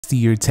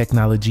Your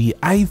technology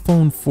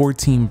iPhone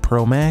 14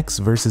 Pro Max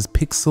versus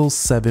Pixel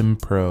 7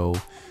 Pro.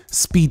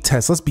 Speed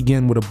test. Let's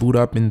begin with a boot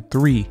up in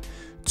 3,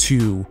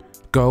 2,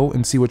 go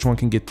and see which one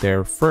can get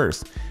there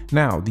first.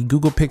 Now, the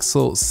Google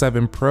Pixel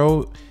 7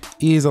 Pro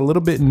is a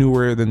little bit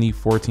newer than the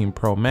 14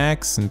 Pro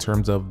Max in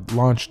terms of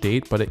launch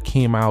date, but it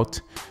came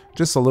out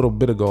just a little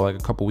bit ago, like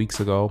a couple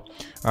weeks ago,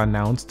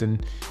 announced,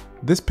 and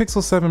this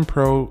Pixel 7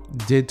 Pro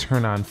did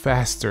turn on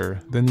faster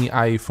than the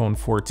iPhone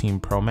 14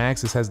 Pro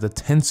Max. This has the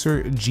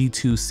Tensor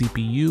G2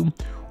 CPU.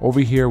 Over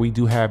here, we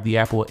do have the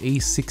Apple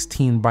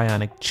A16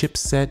 Bionic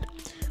chipset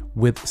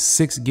with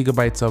 6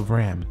 GB of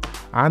RAM.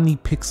 On the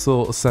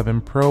Pixel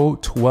 7 Pro,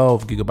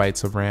 12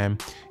 GB of RAM.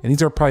 And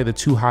these are probably the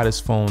two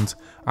hottest phones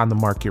on the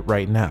market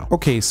right now.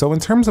 Okay, so in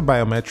terms of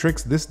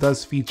biometrics, this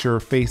does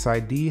feature Face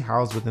ID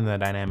housed within the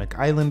dynamic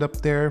island up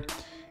there.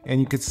 And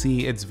you can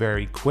see it's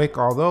very quick,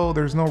 although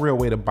there's no real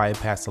way to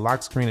bypass the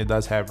lock screen. It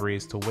does have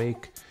raise to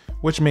wake,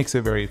 which makes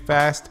it very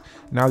fast.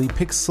 Now the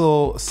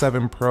Pixel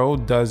 7 Pro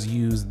does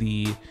use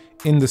the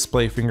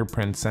in-display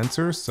fingerprint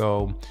sensor,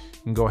 so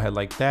you can go ahead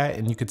like that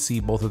and you can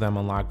see both of them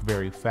unlock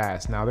very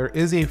fast. Now there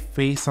is a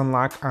face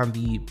unlock on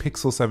the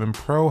Pixel 7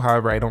 Pro,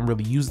 however I don't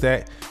really use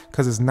that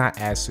because it's not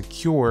as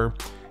secure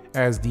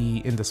as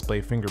the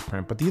in-display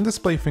fingerprint, but the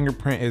in-display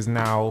fingerprint is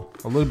now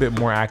a little bit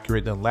more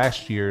accurate than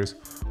last year's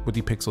with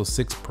the Pixel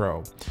 6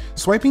 Pro.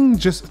 Swiping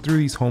just through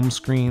these home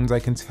screens, I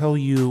can tell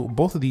you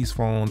both of these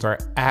phones are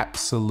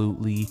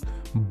absolutely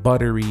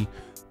buttery.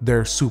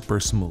 They're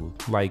super smooth,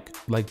 like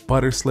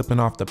butter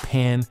slipping off the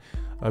pan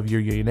of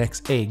your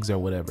next eggs or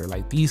whatever.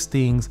 Like, these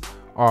things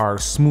are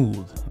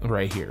smooth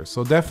right here.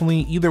 So definitely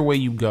either way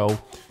you go,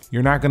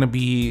 you're not gonna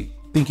be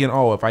thinking,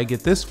 oh, if I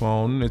get this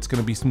phone, it's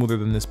gonna be smoother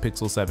than this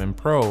Pixel 7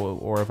 Pro.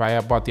 Or if I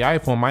have bought the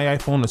iPhone, my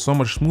iPhone is so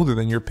much smoother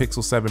than your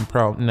Pixel 7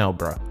 Pro. No,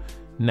 bro,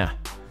 nah.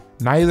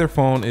 Neither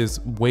phone is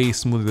way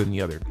smoother than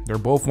the other. They're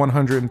both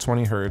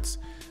 120 Hertz.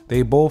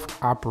 They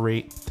both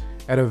operate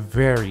at a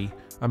very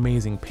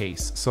amazing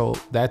pace. So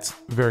that's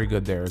very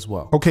good there as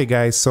well. Okay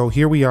guys, so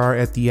here we are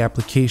at the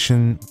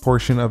application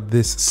portion of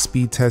this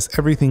speed test.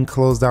 Everything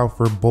closed out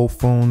for both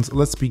phones.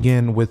 Let's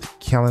begin with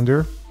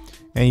calendar.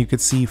 And you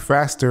could see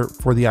faster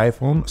for the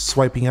iPhone.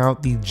 Swiping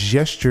out, the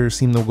gestures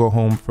seem to go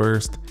home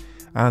first.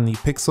 On the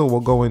Pixel, we'll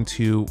go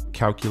into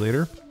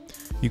calculator.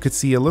 You could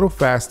see a little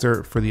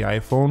faster for the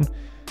iPhone.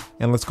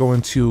 And let's go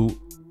into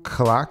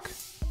clock.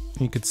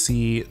 You could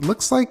see, it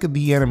looks like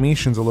the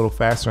animation's a little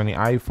faster on the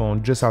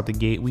iPhone just out the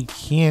gate. We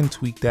can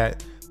tweak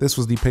that. This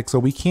was the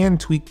Pixel. We can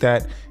tweak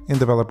that in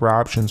developer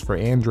options for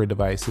Android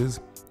devices.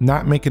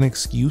 Not make an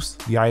excuse.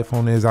 The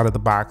iPhone is out of the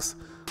box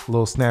a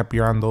little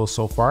snappier on those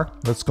so far.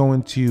 Let's go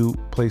into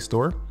Play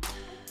Store.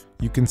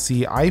 You can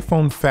see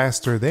iPhone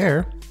faster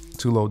there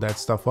to load that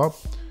stuff up.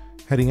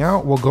 Heading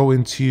out, we'll go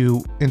into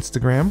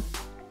Instagram,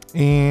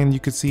 and you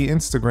can see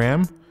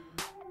Instagram.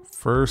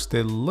 First,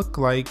 it looked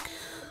like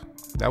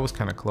that was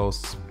kind of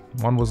close.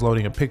 One was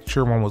loading a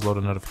picture, one was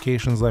loading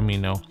notifications. Let me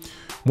know.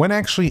 When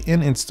actually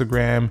in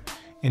Instagram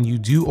and you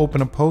do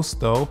open a post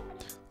though,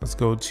 let's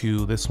go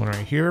to this one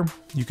right here.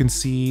 You can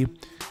see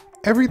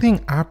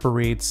everything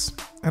operates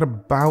at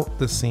about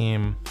the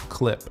same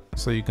clip.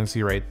 So you can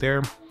see right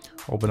there,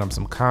 open up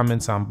some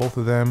comments on both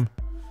of them.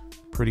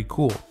 Pretty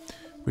cool.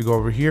 We go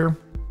over here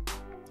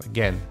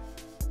again.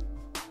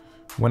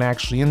 When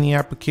actually in the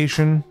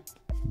application,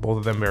 both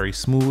of them very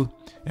smooth,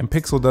 and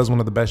Pixel does one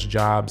of the best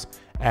jobs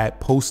at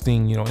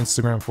posting,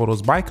 Instagram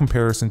photos by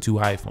comparison to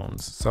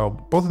iPhones. So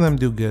both of them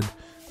do good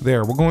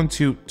there. We're going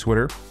to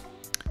Twitter,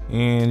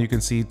 and you can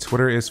see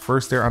Twitter is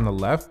first there on the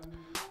left.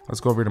 Let's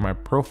go over to my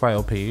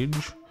profile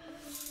page.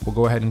 We'll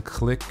go ahead and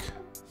click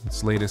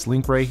this latest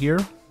link right here.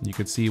 You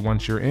can see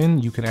once you're in,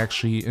 you can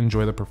actually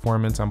enjoy the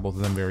performance on both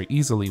of them very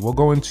easily. We'll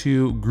go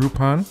into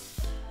Groupon,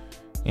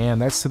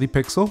 and that's to the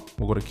Pixel.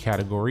 We'll go to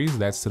categories.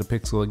 That's to the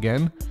Pixel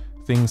again.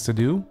 Things to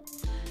do,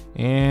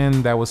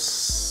 and that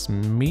was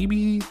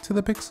maybe to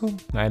the Pixel.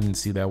 I didn't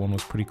see that one,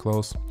 was pretty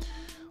close.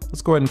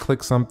 Let's go ahead and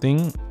click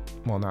something.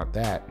 Well, not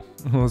that.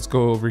 Let's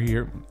go over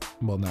here.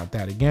 Well, not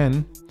that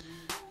again.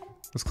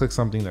 Let's click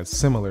something that's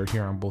similar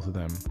here on both of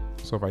them.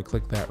 So if I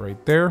click that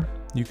right there,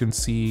 you can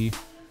see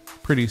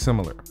pretty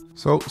similar.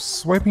 So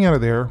swiping out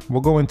of there,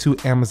 we'll go into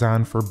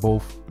Amazon for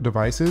both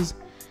devices,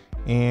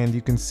 and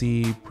you can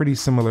see pretty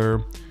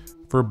similar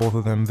for both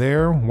of them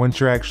there. Once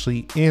you're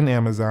actually in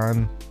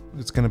Amazon,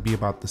 it's going to be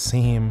about the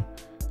same,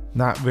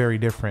 not very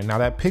different. Now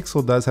that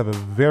Pixel does have a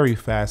very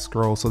fast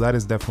scroll, so that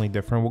is definitely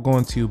different. We'll go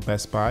into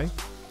Best Buy,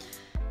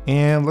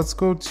 and let's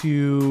go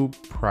to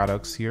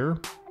products here,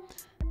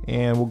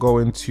 and we'll go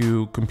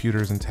into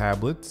computers and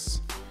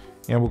tablets,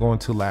 and we'll go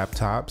into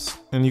laptops.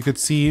 And you could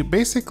see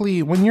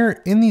basically when you're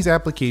in these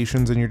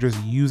applications and you're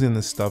just using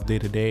this stuff day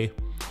to day,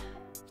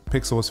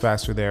 Pixel was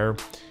faster there.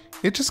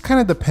 It just kind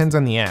of depends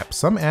on the app.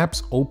 Some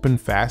apps open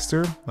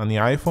faster on the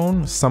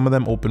iPhone, some of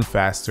them open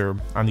faster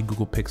on the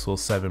Google Pixel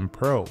 7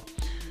 Pro.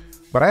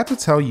 But I have to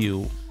tell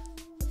you,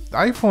 the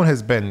iPhone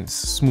has been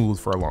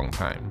smooth for a long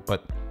time,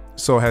 but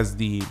so has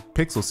the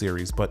Pixel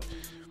series. But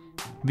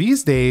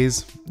these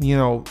days,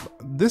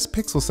 this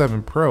Pixel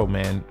 7 Pro,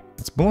 man,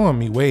 it's blowing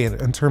me away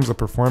in terms of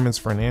performance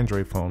for an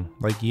Android phone.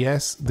 Like,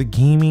 yes, the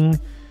gaming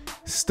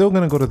still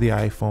gonna go to the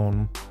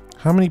iPhone.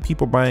 How many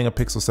people buying a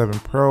Pixel 7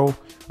 Pro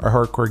are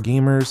hardcore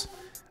gamers?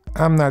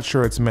 I'm not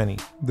sure it's many.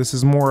 This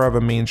is more of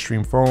a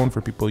mainstream phone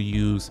for people who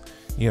use,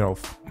 you know,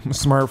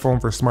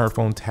 smartphone for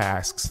smartphone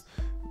tasks.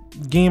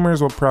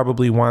 Gamers will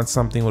probably want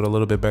something with a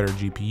little bit better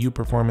GPU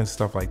performance,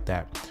 stuff like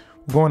that.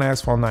 We're going to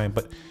Asphalt 9,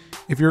 but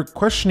if you're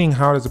questioning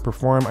how does it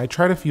perform, I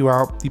tried a few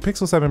out. The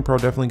Pixel 7 Pro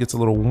definitely gets a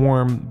little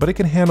warm, but it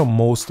can handle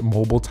most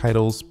mobile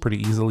titles pretty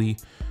easily.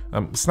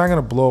 It's not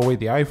gonna blow away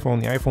the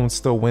iPhone. The iPhone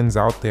still wins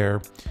out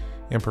there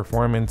in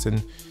performance,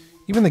 and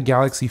even the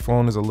Galaxy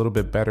phone is a little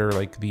bit better,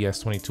 like the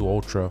S22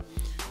 Ultra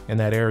in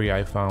that area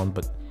I found,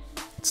 but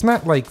it's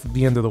not like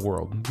the end of the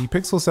world. The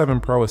Pixel 7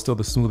 Pro is still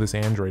the smoothest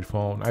Android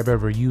phone I've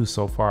ever used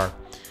so far.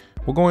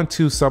 We'll go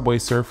into Subway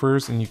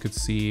Surfers, and you could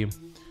see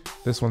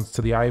this one's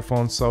to the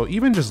iPhone. So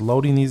even just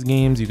loading these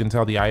games, you can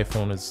tell the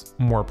iPhone is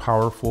more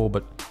powerful,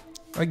 but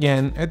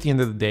again, at the end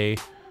of the day,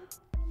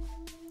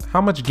 how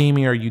much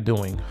gaming are you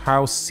doing?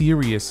 How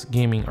serious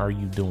gaming are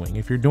you doing?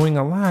 If you're doing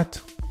a lot,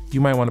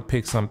 you might want to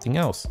pick something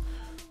else.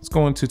 Let's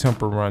go into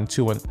Temple Run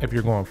 2 if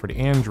you're going for the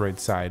Android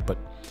side, but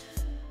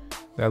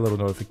that little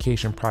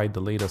notification probably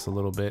delayed us a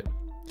little bit.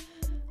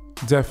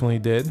 Definitely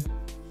did.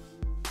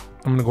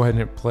 I'm gonna go ahead and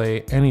hit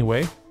play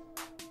anyway,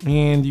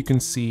 and you can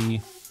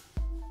see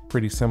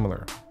pretty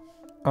similar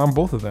on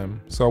both of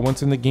them. So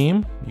once in the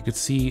game, you could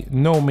see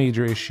no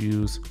major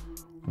issues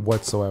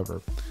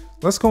whatsoever.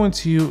 Let's go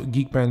into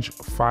Geekbench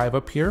 5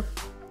 up here,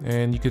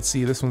 and you could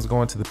see this one's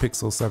going to the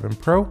Pixel 7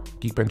 Pro.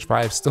 Geekbench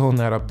 5 still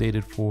not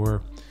updated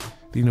for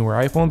the newer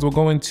iPhones. We'll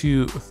go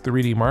into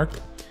 3D Mark,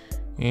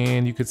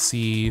 and you could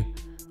see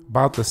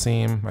about the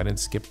same. I didn't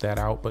skip that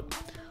out, but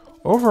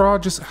overall,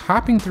 just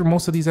hopping through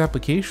most of these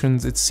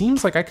applications, it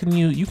seems like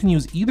you can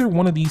use either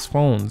one of these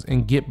phones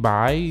and get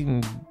by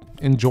and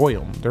enjoy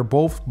them. They're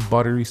both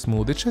buttery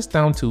smooth. It's just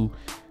down to,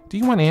 do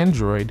you want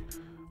Android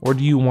or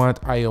do you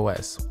want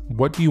iOS?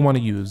 What do you want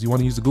to use? Do you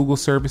want to use the Google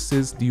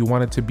services? Do you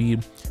want it to be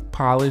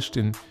polished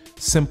and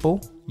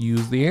simple?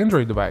 Use the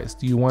Android device.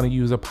 Do you want to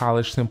use a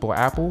polished, simple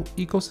Apple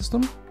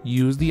ecosystem?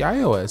 Use the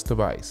iOS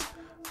device.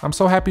 I'm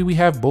so happy we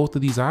have both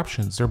of these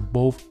options. They're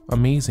both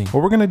amazing.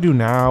 What we're gonna do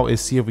now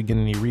is see if we get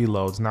any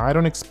reloads. Now, I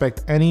don't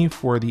expect any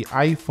for the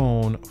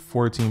iPhone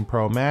 14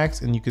 Pro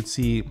Max, and you could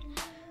see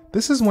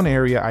this is one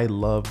area I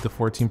love the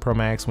 14 Pro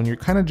Max, when you're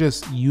kind of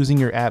just using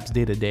your apps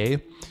day to day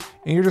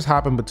and you're just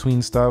hopping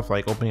between stuff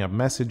like opening up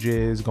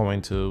messages,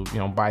 going to, you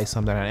know, buy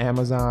something on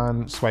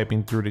Amazon,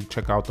 swiping through to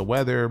check out the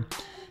weather,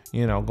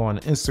 you know, going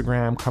to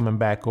Instagram, coming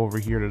back over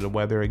here to the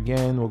weather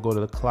again. We'll go to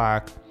the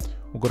clock.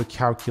 We'll go to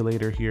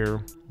calculator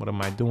here. What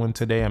am I doing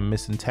today? I'm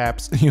missing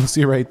taps. You'll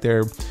see right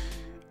there.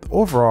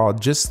 Overall,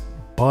 just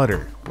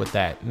butter with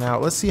that. Now,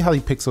 let's see how the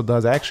Pixel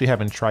does. I actually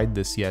haven't tried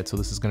this yet, so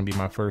this is going to be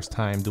my first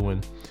time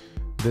doing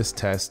this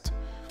test.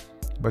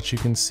 But you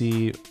can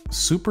see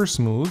super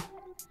smooth.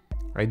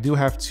 I do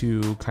have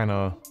to kind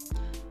of,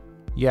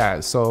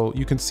 yeah, so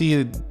you can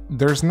see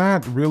there's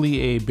not really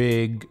a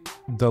big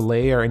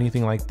delay or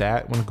anything like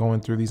that when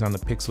going through these on the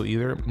Pixel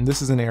either. And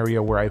this is an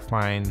area where I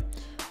find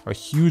a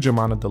huge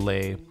amount of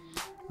delay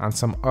on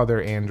some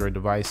other Android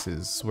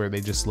devices where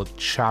they just look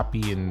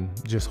choppy and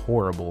just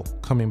horrible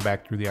coming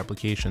back through the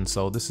application.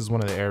 So this is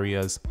one of the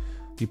areas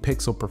the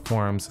Pixel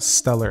performs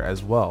stellar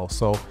as well.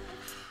 So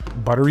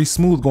buttery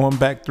smooth going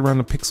back through on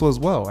the Pixel as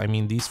well. I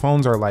mean, these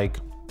phones are like,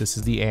 this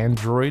is the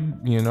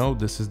Android, you know,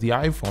 this is the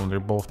iPhone. They're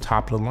both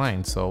top of the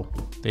line. So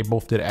they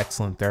both did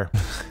excellent there.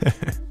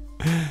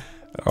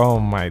 Oh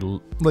my,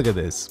 look at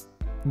this.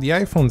 The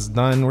iPhone's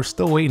done. We're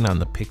still waiting on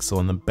the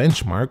Pixel and the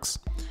benchmarks.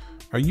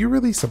 Are you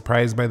really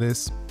surprised by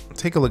this?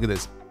 Take a look at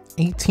this.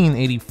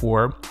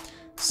 1884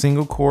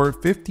 single core,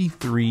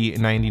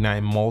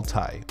 5399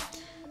 multi.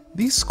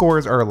 These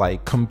scores are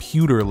like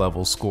computer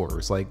level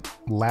scores, like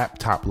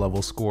laptop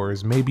level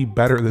scores, maybe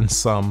better than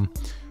some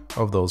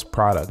of those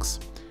products.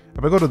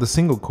 If I go to the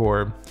single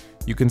core,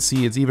 you can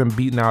see it's even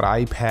beating out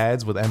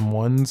iPads with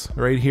M1s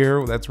right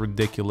here. That's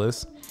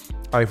ridiculous.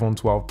 iPhone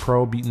 12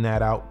 Pro beating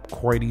that out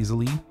quite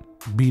easily,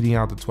 beating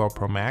out the 12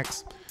 Pro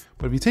Max.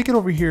 But if you take it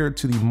over here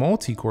to the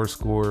multi-core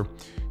score,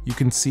 you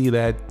can see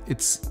that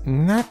it's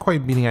not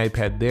quite beating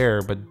iPad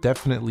there, but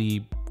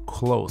definitely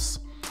close,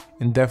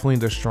 and definitely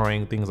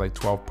destroying things like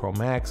 12 Pro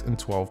Max and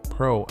 12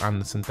 Pro on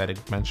the synthetic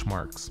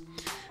benchmarks.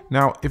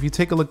 Now, if you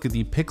take a look at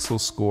the Pixel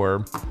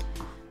score,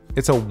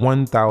 it's a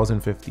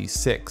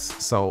 1056,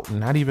 so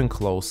not even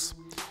close,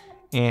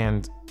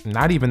 and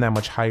not even that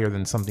much higher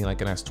than something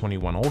like an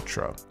S21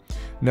 Ultra.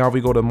 Now, if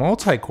we go to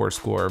multi-core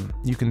score,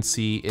 you can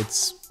see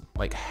it's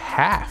like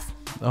half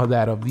of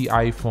that of the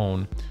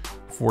iPhone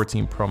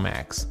 14 Pro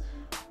Max.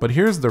 But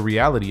here's the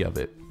reality of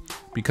it.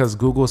 Because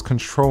Google is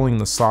controlling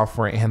the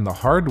software and the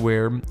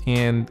hardware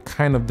and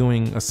kind of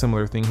doing a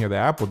similar thing here that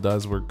Apple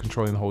does, we're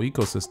controlling the whole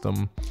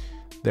ecosystem,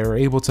 they're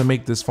able to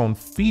make this phone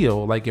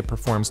feel like it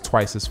performs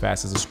twice as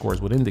fast as the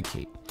scores would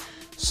indicate.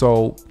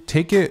 So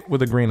take it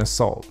with a grain of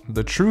salt.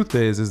 The truth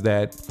is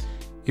that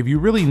if you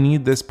really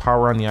need this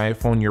power on the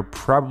iPhone, you're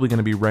probably going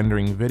to be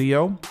rendering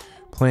video,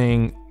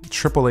 playing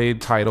AAA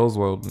titles.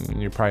 Well,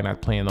 you're probably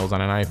not playing those on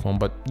an iPhone,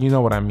 but you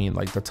know what I mean,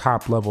 like the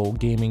top level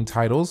gaming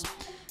titles.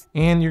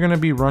 And you're gonna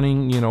be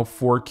running, you know,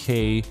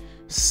 4K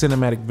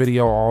cinematic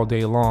video all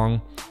day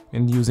long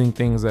and using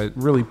things that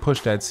really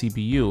push that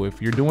CPU.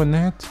 If you're doing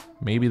that,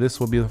 maybe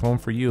this will be the phone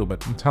for you,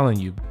 but I'm telling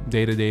you,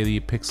 day to day, the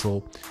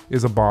Pixel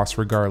is a boss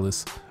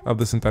regardless of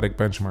the synthetic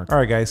benchmark. All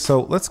right, guys,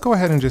 so let's go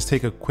ahead and just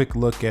take a quick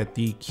look at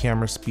the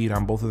camera speed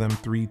on both of them.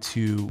 3,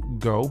 2,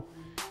 go.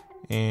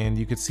 And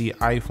you could see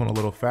iPhone a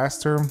little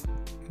faster.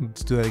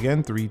 Let's do that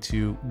again, 3,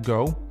 2,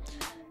 go.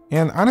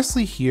 And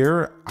honestly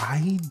here,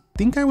 I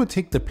think I would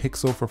take the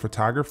Pixel for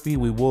photography.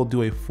 We will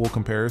do a full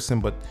comparison,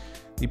 but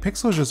the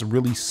Pixel is just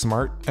really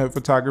smart at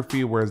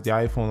photography, whereas the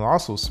iPhone is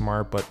also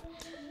smart, but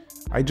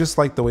I just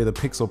like the way the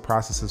Pixel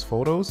processes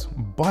photos.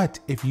 But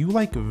if you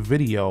like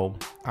video,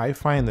 I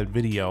find that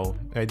video,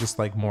 I just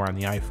like more on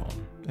the iPhone.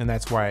 And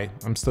that's why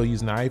I'm still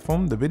using the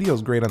iPhone. The video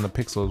is great on the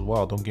Pixel as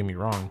well, don't get me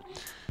wrong.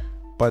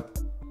 But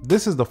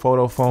this is the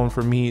photo phone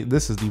for me.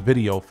 This is the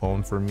video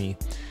phone for me.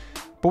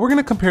 But we're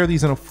gonna compare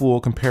these in a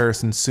full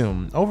comparison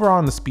soon. Overall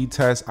in the speed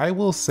test, I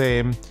will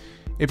say,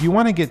 if you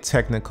wanna get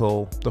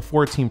technical, the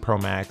 14 Pro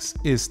Max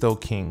is still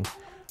king.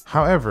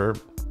 However,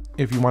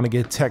 if you wanna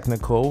get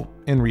technical,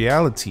 in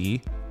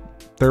reality,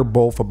 they're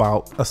both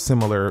about a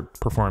similar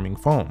performing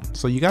phone.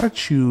 So you gotta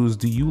choose,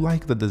 do you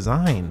like the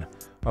design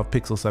of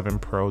Pixel 7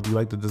 Pro? Do you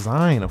like the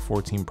design of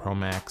 14 Pro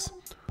Max?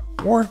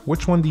 Or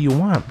which one do you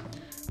want?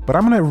 But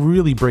I'm gonna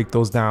really break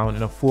those down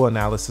in a full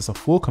analysis, a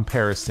full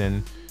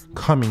comparison,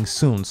 coming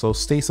soon. So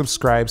stay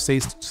subscribed, stay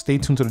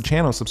tuned to the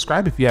channel,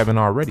 subscribe if you haven't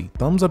already,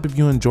 thumbs up if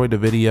you enjoyed the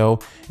video,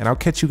 and I'll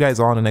catch you guys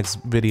all in the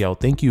next video.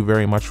 Thank you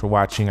very much for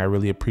watching. I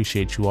really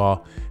appreciate you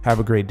all. Have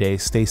a great day,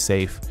 stay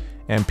safe,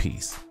 and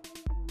peace.